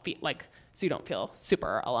you don't feel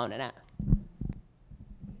super alone in it.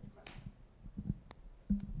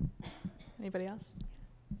 Anybody else?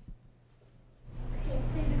 Okay,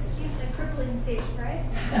 please excuse the crippling stage fright.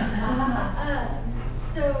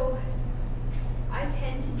 So I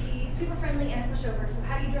tend to be super friendly and a pushover. So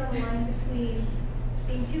how do you draw the line between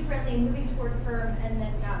being too friendly and moving toward firm, and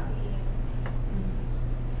then not being,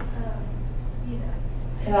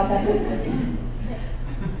 Thanks.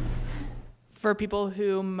 For people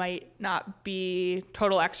who might not be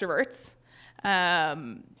total extroverts,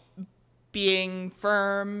 being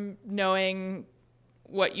firm, knowing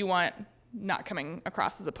what you want, not coming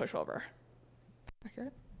across as a pushover.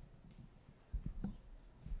 Accurate?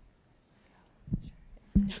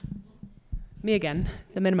 Me again,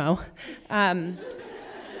 the minimo.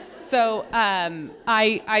 So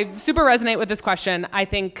I super resonate with this question. I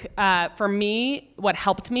think for me, what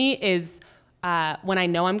helped me is when I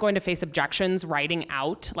know I'm going to face objections, writing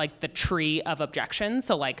out like the tree of objections.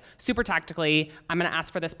 So like super tactically, I'm gonna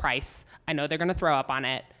ask for this price. I know they're gonna throw up on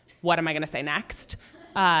it. What am I gonna say next?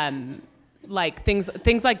 Like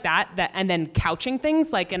things like that, and then couching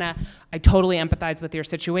things like I totally empathize with your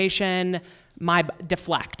situation,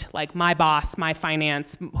 deflect, like my boss, my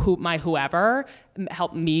finance, whoever,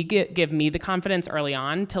 help me give me the confidence early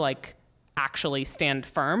on to like actually stand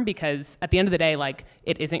firm, because at the end of the day, like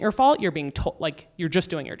it isn't your fault. You're being told, like you're just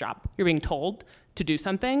doing your job. You're being told to do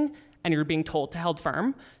something and you're being told to hold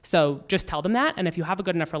firm. So just tell them that. And if you have a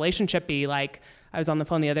good enough relationship, be like, I was on the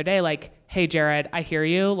phone the other day, like, hey Jared, I hear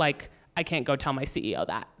you. Like, I can't go tell my CEO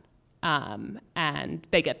that. And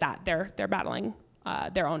they get that. They're battling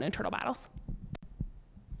their own internal battles.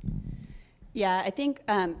 Yeah, I think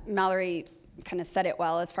Mallory kind of said it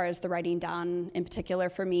well as far as the writing down in particular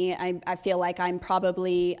for me. I feel like I'm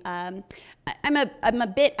probably, I'm a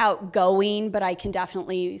bit outgoing, but I can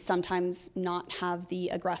definitely sometimes not have the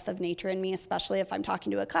aggressive nature in me, especially if I'm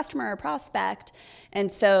talking to a customer or prospect.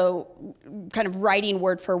 And so kind of writing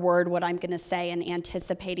word for word what I'm going to say and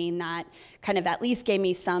anticipating that kind of at least gave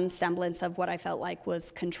me some semblance of what I felt like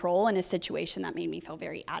was control in a situation that made me feel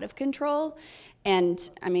very out of control. And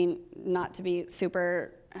I mean, not to be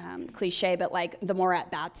super cliche, but like the more at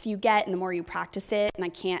bats you get and the more you practice it, and I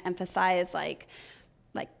can't emphasize like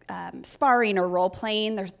sparring or role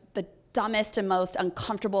playing, they're the dumbest and most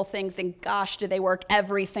uncomfortable things, and gosh, do they work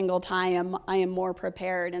every single time I am more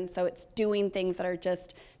prepared. And so it's doing things that are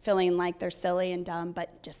just feeling like they're silly and dumb,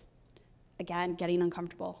 but just, again, getting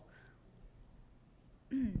uncomfortable.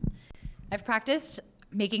 I've practiced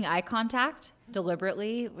making eye contact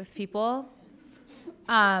deliberately with people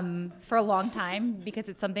for a long time, because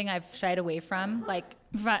it's something I've shied away from. Like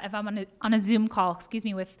if I'm on a Zoom call,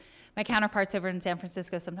 with my counterparts over in San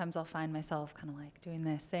Francisco, sometimes I'll find myself kind of like doing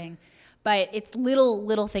this thing. But it's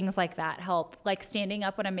little things like that help, like standing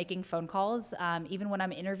up when I'm making phone calls, even when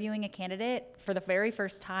I'm interviewing a candidate for the very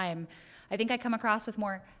first time. I think I come across with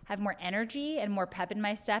have more energy and more pep in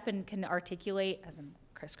my step, and can articulate, as I'm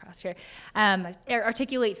crisscrossed here,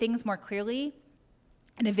 articulate things more clearly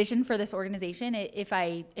and a vision for this organization if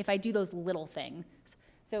I do those little things.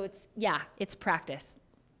 So it's practice.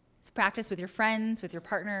 It's practice with your friends, with your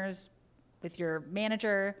partners, with your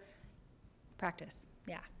manager. Practice,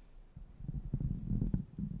 yeah.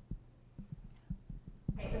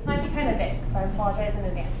 Okay, this might be kind of vague, so I apologize in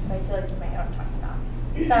advance, but I feel like you might know what I'm talking about.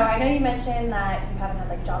 So I know you mentioned that you haven't had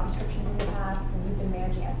like job descriptions in the past, and you've been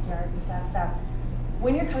managing SDRs and stuff. So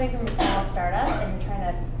when you're coming from a small startup and you're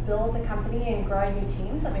trying to build a company and growing new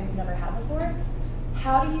teams that maybe you've never had before,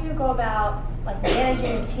 how do you go about like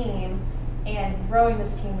managing a team and growing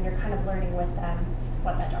this team when you're kind of learning with them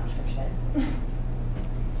what that job description is?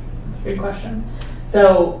 That's a good question.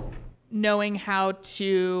 So knowing how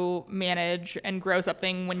to manage and grow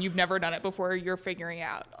something when you've never done it before, you're figuring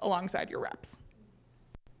out alongside your reps.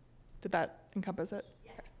 Did that encompass it?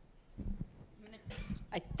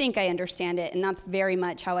 I think I understand it, and that's very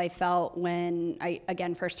much how I felt when I,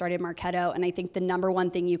 again, first started Marketo. And I think the number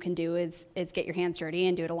one thing you can do is get your hands dirty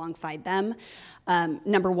and do it alongside them.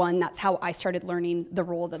 Number one, that's how I started learning the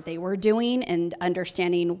role that they were doing and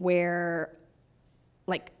understanding where,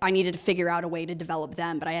 like, I needed to figure out a way to develop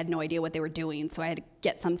them, but I had no idea what they were doing, so I had to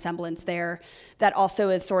get some semblance there. That also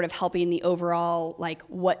is sort of helping the overall, like,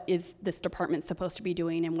 what is this department supposed to be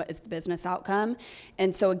doing and what is the business outcome?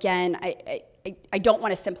 And so again, I don't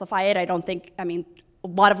want to simplify it. I mean, a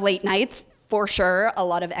lot of late nights, for sure, a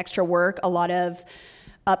lot of extra work, a lot of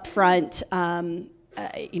upfront,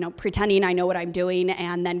 pretending I know what I'm doing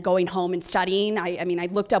and then going home and studying. I mean, I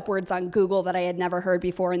looked up words on Google that I had never heard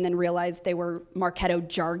before and then realized they were Marketo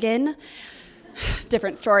jargon.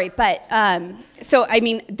 Different story. But so, I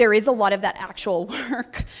mean, there is a lot of that actual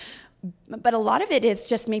work, but a lot of it is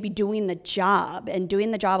just maybe doing the job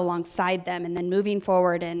alongside them and then moving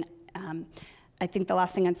forward. And I think the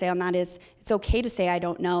last thing I'd say on that is it's okay to say I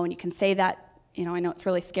don't know, and you can say that. I know it's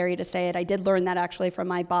really scary to say it. I did learn that actually from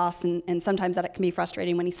my boss, and sometimes that can be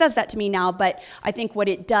frustrating when he says that to me now, but I think what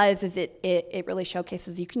it does is it really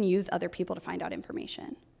showcases you can use other people to find out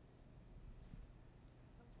information.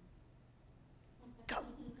 Go.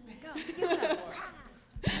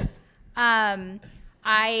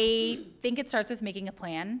 I think it starts with making a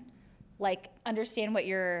plan. Like, understand what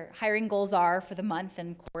your hiring goals are for the month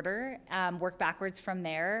and quarter, work backwards from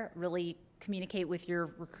there, really communicate with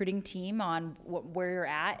your recruiting team on where you're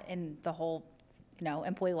at in the whole,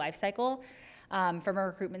 employee life cycle from a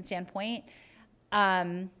recruitment standpoint.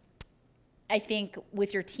 I think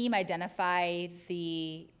with your team, identify and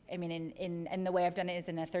the way I've done it is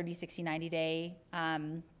in a 30, 60, 90 day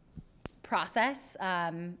process,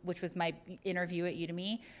 which was my interview at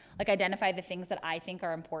Udemy. Like, identify the things that I think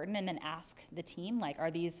are important and then ask the team, like,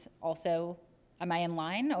 are these also, am I in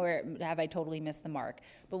line or have I totally missed the mark?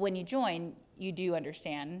 But when you join, you do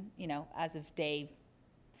understand, as of day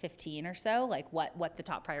 15 or so, like what the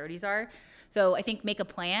top priorities are. So I think make a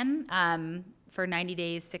plan for 90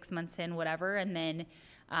 days, 6 months in, whatever, and then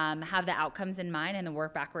have the outcomes in mind and then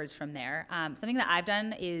work backwards from there. Something that I've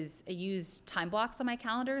done is I use time blocks on my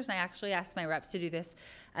calendars, and I actually ask my reps to do this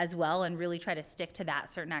as well and really try to stick to that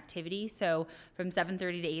certain activity. So from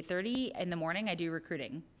 7:30 to 8:30 in the morning, I do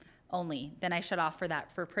recruiting only. Then I shut off for that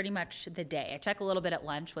for pretty much the day. I check a little bit at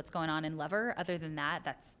lunch, what's going on in Lever. Other than that,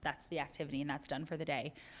 that's the activity, and that's done for the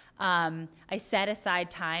day. I set aside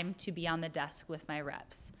time to be on the desk with my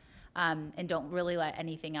reps. and don't really let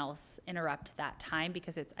anything else interrupt that time,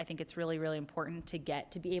 because I think it's really, really important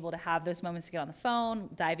to be able to have those moments to get on the phone,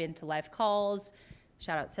 dive into live calls,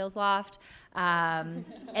 shout out Salesloft, and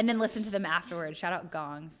then listen to them afterwards. Shout out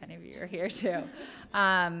Gong, if any of you are here too.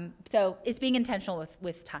 So it's being intentional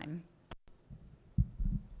with time.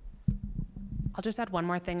 I'll just add one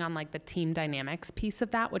more thing on like the team dynamics piece of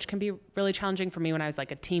that, which can be really challenging for me when I was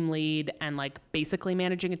like a team lead and like basically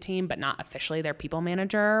managing a team, but not officially their people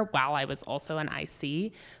manager, while I was also an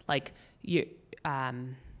IC. Like you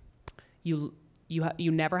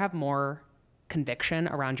never have more conviction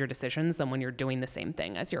around your decisions than when you're doing the same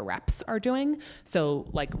thing as your reps are doing. So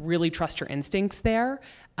like really trust your instincts there.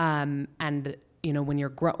 And you know, when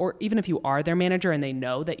you're or even if you are their manager and they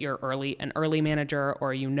know that you're an early manager,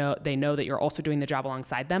 or they know that you're also doing the job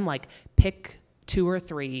alongside them, like pick 2 or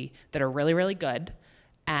 3 that are really, really good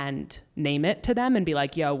and name it to them and be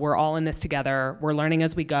like, yo, we're all in this together. We're learning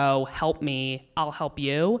as we go. Help me. I'll help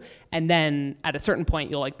you. And then at a certain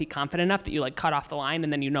point, you'll like be confident enough that you like cut off the line,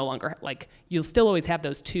 and then you no longer like, you'll still always have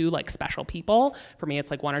those 2 like special people. For me,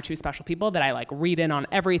 it's like 1 or 2 special people that I like read in on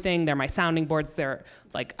everything. They're my sounding boards. They're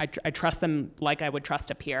like, I trust them like I would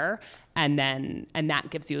trust a peer. And that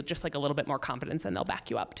gives you just like a little bit more confidence, and they'll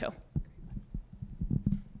back you up too.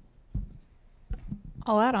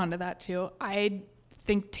 I'll add on to that too. I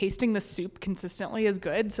think tasting the soup consistently is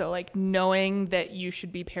good. So like knowing that you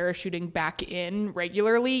should be parachuting back in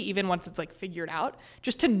regularly, even once it's like figured out,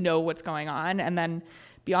 just to know what's going on. And then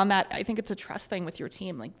beyond that, I think it's a trust thing with your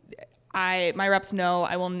team. Like my reps know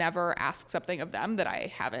I will never ask something of them that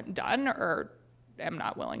I haven't done or am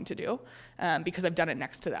not willing to do, because I've done it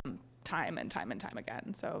next to them time and time and time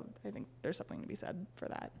again. So I think there's something to be said for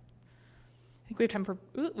that. I think we have time for,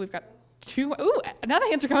 we've got 2, another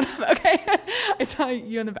hands are coming up. Okay. I saw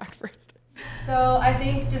you in the back first. So I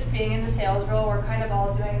think just being in the sales role, we're kind of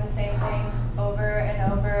all doing the same thing over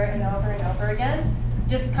and over and over and over again.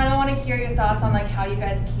 Just kind of want to hear your thoughts on like how you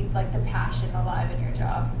guys keep like the passion alive in your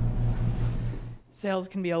job. Sales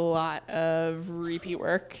can be a lot of repeat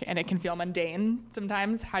work, and it can feel mundane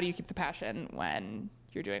sometimes. How do you keep the passion when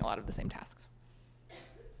you're doing a lot of the same tasks?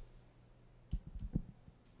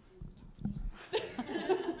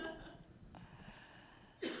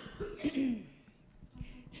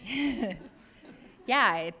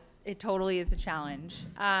 Yeah, it totally is a challenge.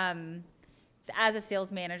 As a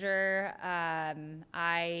sales manager,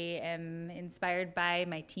 I am inspired by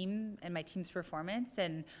my team and my team's performance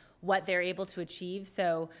and what they're able to achieve.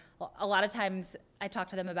 So a lot of times I talk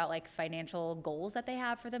to them about like financial goals that they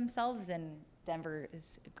have for themselves, and Denver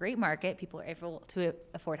is a great market. People are able to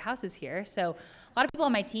afford houses here. So a lot of people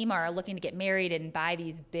on my team are looking to get married and buy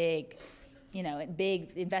these big,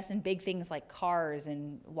 invest in big things like cars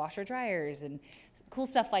and washer dryers and cool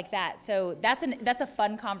stuff like that. So that's a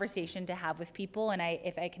fun conversation to have with people. And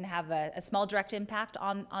if I can have a small direct impact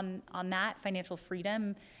on that financial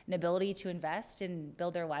freedom and ability to invest and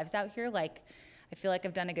build their lives out here, like I feel like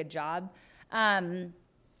I've done a good job.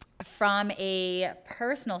 From a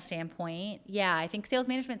personal standpoint, yeah, I think sales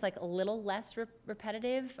management's like a little less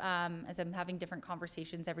repetitive, as I'm having different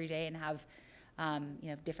conversations every day and have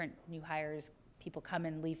different new hires, people come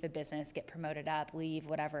and leave the business, get promoted up, leave,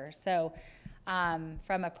 whatever. So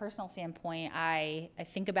from a personal standpoint, I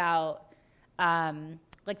think about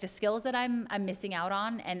like the skills that I'm missing out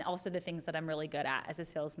on, and also the things that I'm really good at as a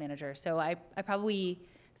sales manager. So I probably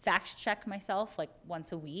fact check myself like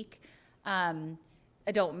once a week.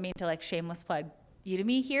 I don't mean to like shameless plug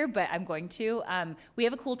Udemy here, but I'm going to. We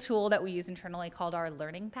have a cool tool that we use internally called our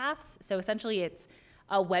learning paths. So essentially it's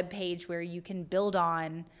a web page where you can build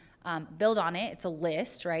on it. It's a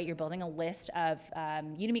list, right? You're building a list of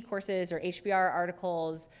Udemy courses or HBR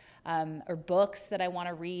articles or books that I want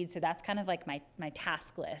to read. So that's kind of like my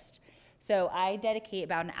task list. So I dedicate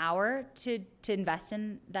about an hour to invest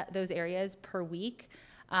in those areas per week.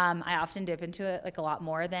 I often dip into it like a lot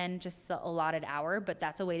more than just the allotted hour, but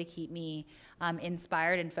that's a way to keep me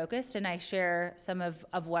inspired and focused. And I share some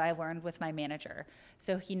of what I learned with my manager.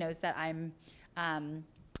 So he knows that I'm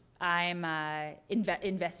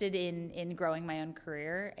invested in growing my own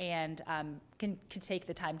career and can take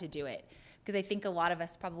the time to do it. Because I think a lot of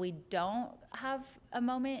us probably don't have a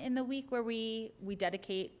moment in the week where we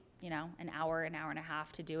dedicate, an hour and a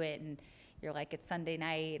half to do it. And you're like, it's Sunday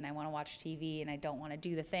night and I want to watch TV and I don't want to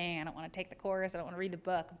do the thing. I don't want to take the course. I don't want to read the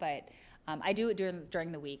book. But I do it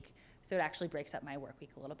during the week. So it actually breaks up my work week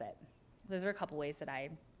a little bit. Those are a couple ways that I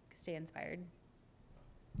stay inspired.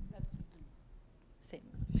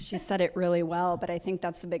 She said it really well, but I think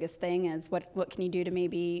that's the biggest thing is what can you do to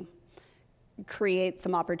maybe create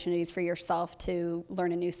some opportunities for yourself to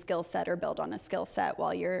learn a new skill set or build on a skill set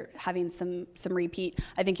while you're having some repeat.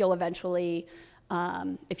 I think you'll eventually,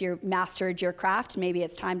 if you've mastered your craft, maybe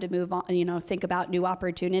it's time to move on, think about new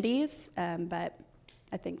opportunities. But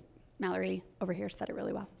I think Mallory over here said it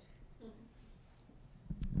really well.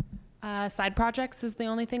 Side projects is the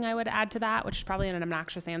only thing I would add to that, which is probably an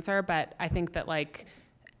obnoxious answer, but I think that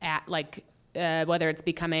whether it's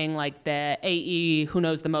becoming like the AE who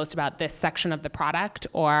knows the most about this section of the product,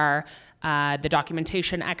 or the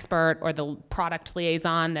documentation expert, or the product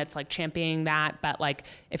liaison that's like championing that. But like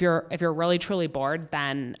if you're really truly bored,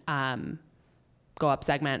 then go up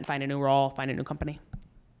segment, find a new role, find a new company.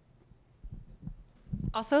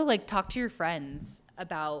 Also, like, talk to your friends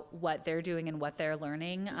about what they're doing and what they're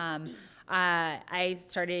learning. I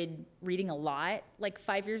started reading a lot, like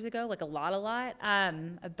 5 years ago, like a lot, like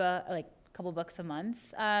a couple books a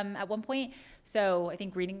month at one point. So I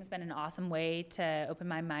think reading has been an awesome way to open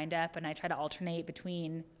my mind up, and I try to alternate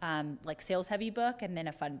between like sales heavy book and then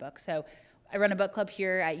a fun book. So I run a book club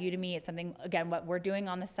here at Udemy. It's something, again, what we're doing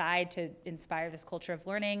on the side to inspire this culture of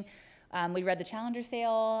learning. We read The Challenger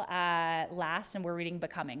Sale last, and we're reading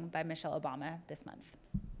Becoming by Michelle Obama this month.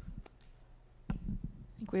 I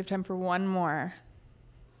think we have time for one more.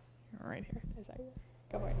 Right here. Is that you?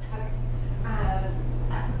 Go for it. Okay.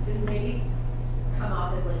 This maybe come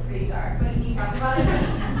off as like pretty dark, but can you talk about it?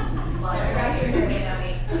 Well, everybody's here, they know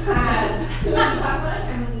me. Can you talk about a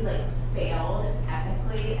time when you like failed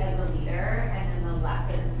epically as a leader, and then the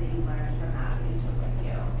lessons that you learned from that you took with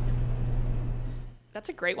you? That's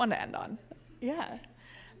a great one to end on. Yeah.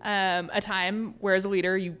 A time where as a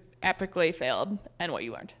leader you epically failed and what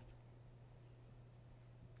you learned.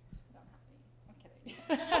 I'm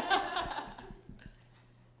kidding.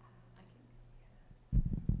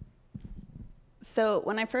 So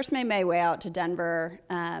when I first made my way out to Denver,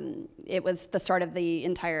 it was the start of the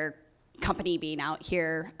entire company being out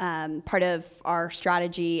here. Part of our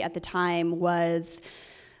strategy at the time was,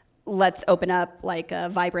 let's open up like a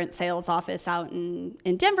vibrant sales office out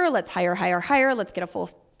in Denver. Let's hire. Let's get a full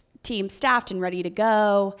team staffed and ready to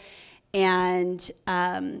go. And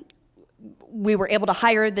we were able to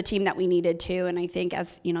hire the team that we needed to. And I think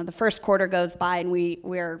as the first quarter goes by and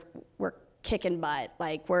we're kicking butt,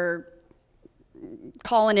 like we're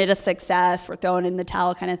calling it a success, we're throwing in the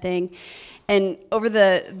towel kind of thing. And over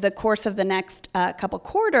the course of the next couple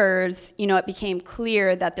quarters, it became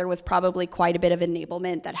clear that there was probably quite a bit of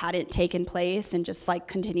enablement that hadn't taken place, and just like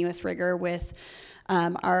continuous rigor with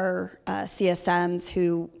our CSMs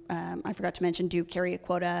who, I forgot to mention, do carry a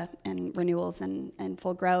quota and renewals and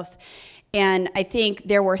full growth. And I think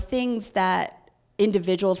there were things that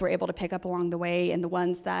individuals were able to pick up along the way, and the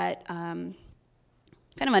ones that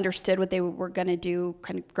kind of understood what they were going to do,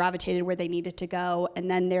 kind of gravitated where they needed to go,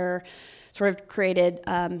 and then they're sort of created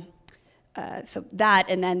so that,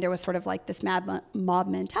 and then there was sort of like this mad mob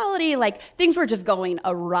mentality, like things were just going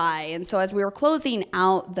awry. And so as we were closing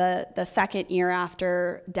out the second year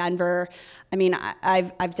after Denver, I mean,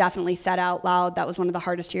 I've definitely said out loud that was one of the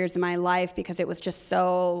hardest years of my life, because it was just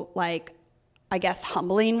so, like, I guess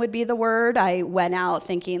humbling would be the word. I went out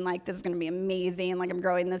thinking like, this is going to be amazing. Like, I'm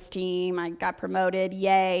growing this team. I got promoted.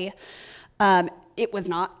 Yay. It's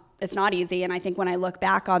not easy. And I think when I look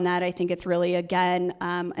back on that, I think it's really, again,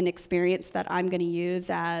 an experience that I'm going to use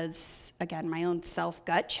as, again, my own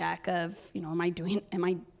self-gut check of, am I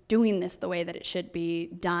doing this the way that it should be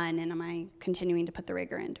done? And am I continuing to put the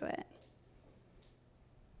rigor into it?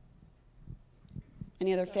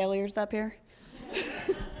 Any other failures up here?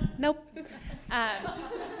 Nope.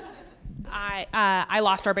 I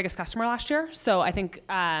lost our biggest customer last year, so I think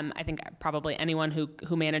probably anyone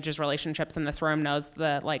who manages relationships in this room knows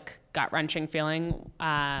the like gut-wrenching feeling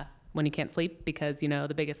when you can't sleep because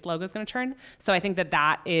the biggest logo is going to turn. So I think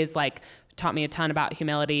that is like taught me a ton about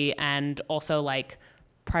humility, and also like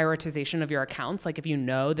prioritization of your accounts. Like, if you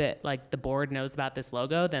know that like the board knows about this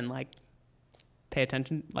logo, then like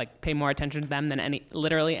pay more attention to them than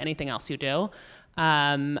literally anything else you do.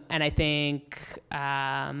 And I think,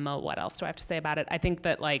 what else do I have to say about it? I think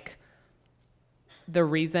that like the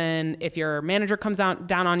reason if your manager comes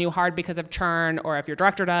down on you hard because of churn, or if your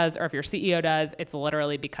director does, or if your CEO does, it's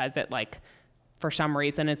literally because it like, for some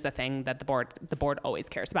reason, is the thing that the board always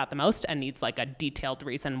cares about the most and needs like a detailed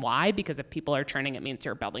reason why, because if people are churning, it means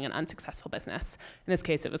you're building an unsuccessful business. In this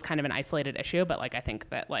case, it was kind of an isolated issue, but like, I think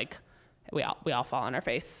that like we all fall on our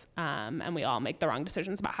face, and we all make the wrong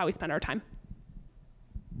decisions about how we spend our time.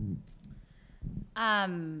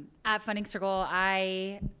 At Funding Circle,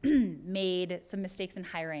 I made some mistakes in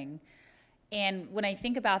hiring. And when I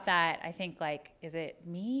think about that, I think like, is it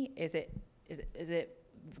me? Is it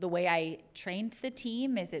the way I trained the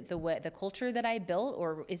team? Is it the culture that I built,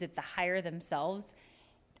 or is it the hire themselves?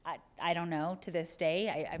 I don't know to this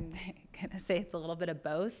day. I'm gonna say it's a little bit of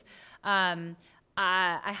both.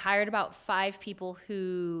 I hired about 5 people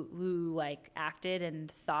who like acted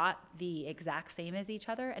and thought the exact same as each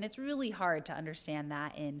other, and it's really hard to understand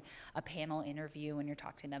that in a panel interview when you're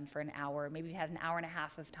talking to them for an hour. Maybe you had an hour and a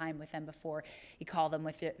half of time with them before you call them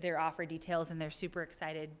with their offer details, and they're super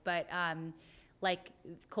excited. But like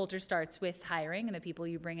culture starts with hiring and the people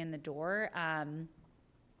you bring in the door.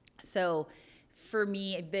 So for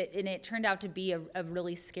me, and it turned out to be a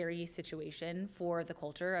really scary situation for the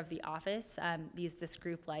culture of the office. This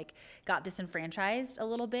group like got disenfranchised a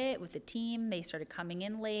little bit with the team. They started coming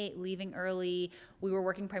in late, leaving early. We were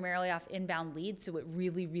working primarily off inbound leads, so it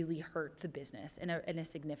really, really hurt the business in a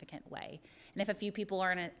significant way. And if a few people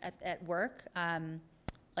aren't at work,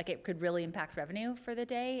 like it could really impact revenue for the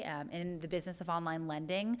day. In the business of online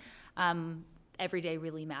lending, every day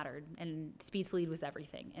really mattered, and speed to lead was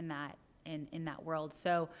everything in that world.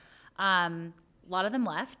 So a lot of them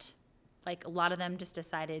left. Like a lot of them just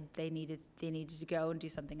decided they needed to go and do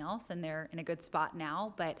something else, and they're in a good spot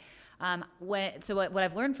now. But what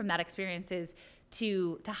I've learned from that experience is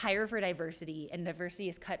to hire for diversity, and diversity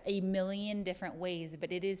is cut a million different ways,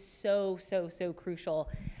 but it is so crucial.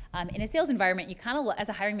 In a sales environment, you kind of, as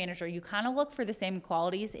a hiring manager, you kind of look for the same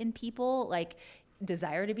qualities in people, like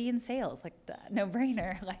desire to be in sales, like no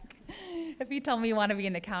brainer. Like if you tell me you want to be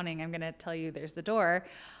in accounting, I'm going to tell you there's the door.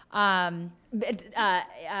 Commitment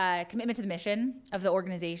to the mission of the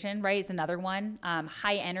organization, right, is another one.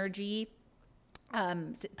 High energy,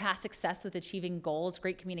 past success with achieving goals,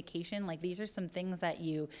 great communication. Like these are some things that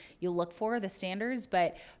you look for, the standards,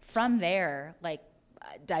 but from there, like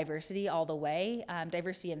diversity all the way,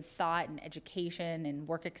 diversity in thought and education and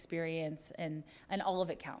work experience, and all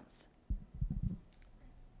of it counts.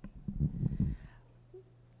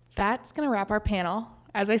 That's going to wrap our panel.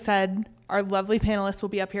 As I said, our lovely panelists will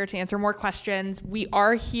be up here to answer more questions. We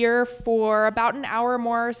are here for about an hour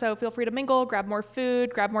more, so feel free to mingle, grab more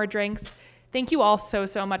food, grab more drinks. Thank you all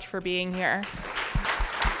so much for being here.